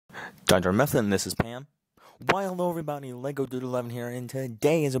Dr. Method, and this is Pam. Why hello everybody, Lego Dude 11 here, and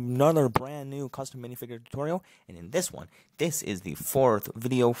today is another brand new custom minifigure tutorial, and in this one, this is the fourth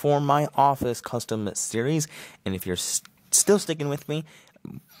video for my office custom series, and if you're still sticking with me,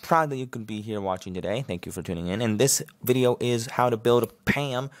 proud that you could be here watching today. Thank you for tuning in, and this video is how to build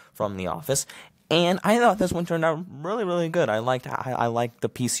Pam from The Office, and I thought this one turned out really good. I liked the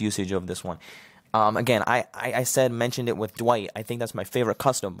piece usage of this one. Again, I mentioned it with Dwight. I think that's my favorite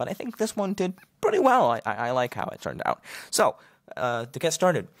custom, but I think this one did pretty well. I like how it turned out. So, to get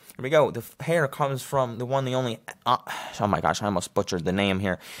started, here we go. The hair comes from the one, the only, oh my gosh, I almost butchered the name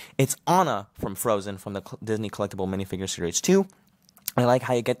here. It's Anna from Frozen, from the Disney Collectible Minifigure Series 2. I like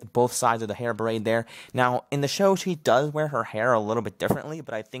how you get both sides of the hair braid there. Now, in the show, she does wear her hair a little bit differently,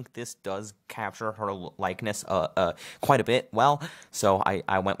 but I think this does capture her likeness quite a bit well. So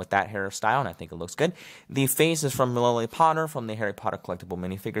I went with that hairstyle, and I think it looks good. The face is from Lily Potter from the Harry Potter Collectible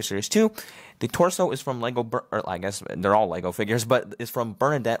Minifigure Series 2. The torso is from Lego, or I guess they're all Lego figures, but it's from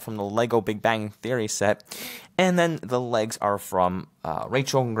Bernadette from the Lego Big Bang Theory set. And then the legs are from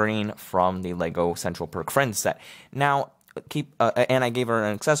Rachel Green from the Lego Central Perk Friends set. Now, and I gave her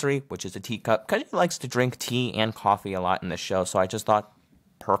an accessory, which is a teacup, because she likes to drink tea and coffee a lot in this show, so I just thought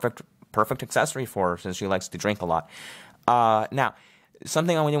perfect accessory for her, since she likes to drink a lot. Now,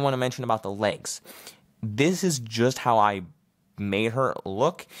 something I didn't want to mention about the legs. This is just how I made her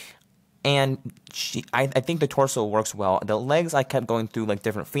look, and I think the torso works well. The legs, I kept going through like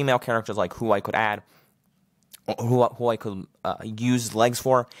different female characters, like who I could add, who I could use legs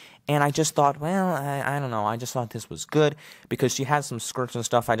for, and I just thought, well, I don't know, I just thought this was good, because she has some skirts and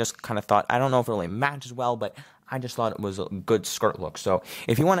stuff. I just kind of thought, I don't know if it really matches well, but I just thought it was a good skirt look. So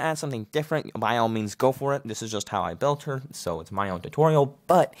if you want to add something different, by all means, go for it. This is just how I built her, so it's my own tutorial,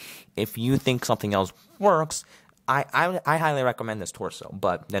 but if you think something else works, I highly recommend this torso.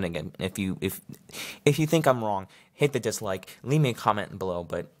 But then again, if you think I'm wrong, hit the dislike, leave me a comment below,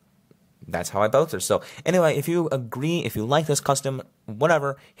 but that's how I built her. So anyway, if you agree, if you like this custom,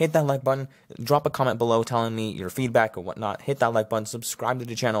 whatever, hit that like button, drop a comment below telling me your feedback or whatnot, hit that like button, subscribe to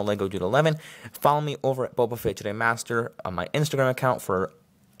the channel Lego Dude 11, follow me over at Boba Fett Today Master on my Instagram account for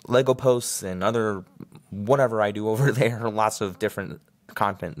Lego posts and other whatever I do over there, lots of different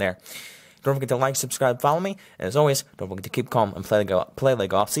content there. Don't forget to like, subscribe, follow me, and as always, don't forget to keep calm and play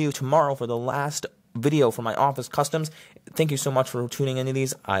Lego. I'll see you tomorrow for the last video for my office customs. Thank you so much for tuning into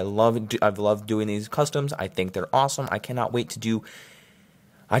these. I've loved doing these customs. I think they're awesome. I cannot wait to do.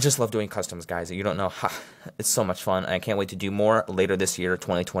 I just love doing customs, guys. You don't know how, it's so much fun. I can't wait to do more later this year,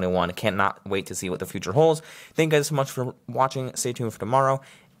 2021. I cannot wait to see what the future holds. Thank you guys so much for watching. Stay tuned for tomorrow,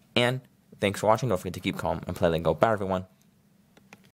 and thanks for watching. Don't forget to keep calm and play Lego. Bye, everyone.